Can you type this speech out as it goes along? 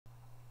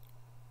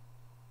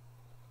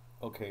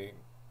Okay,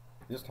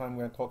 this time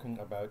we are talking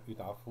about Yu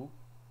Dafu,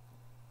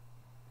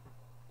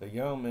 the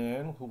young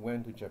man who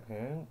went to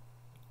Japan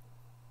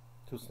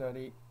to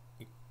study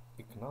e-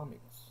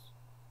 economics,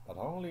 but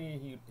only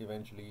he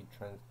eventually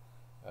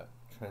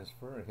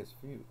transferred his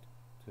field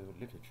to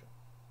literature.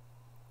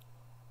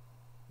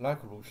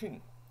 Like Ruxin,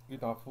 Yu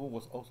Dafu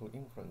was also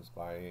influenced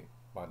by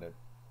the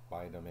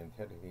by the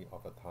mentality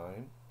of the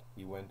time.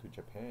 He went to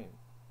Japan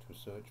to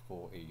search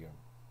for a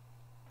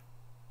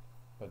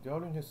but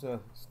during his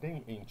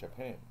stay in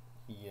Japan,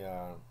 he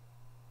uh,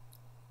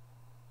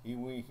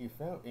 he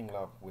fell in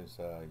love with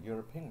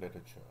European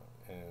literature,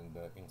 and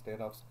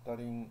instead of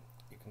studying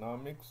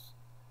economics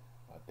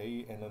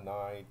day and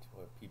night,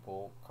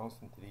 people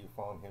constantly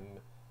found him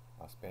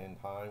spend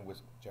time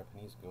with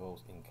Japanese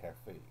girls in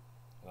cafe.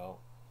 You know,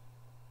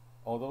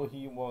 although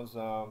he was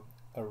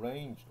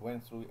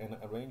went through an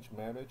arranged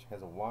marriage,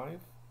 has a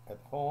wife at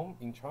home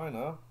in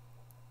China.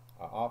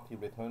 After he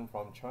returned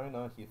from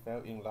China, he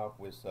fell in love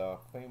with a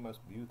famous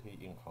beauty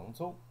in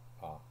Hangzhou,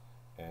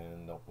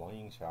 and Wang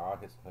Yingxia.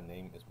 Her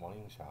name is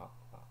Wang Yingxia,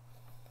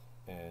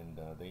 and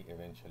they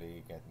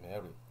eventually get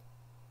married.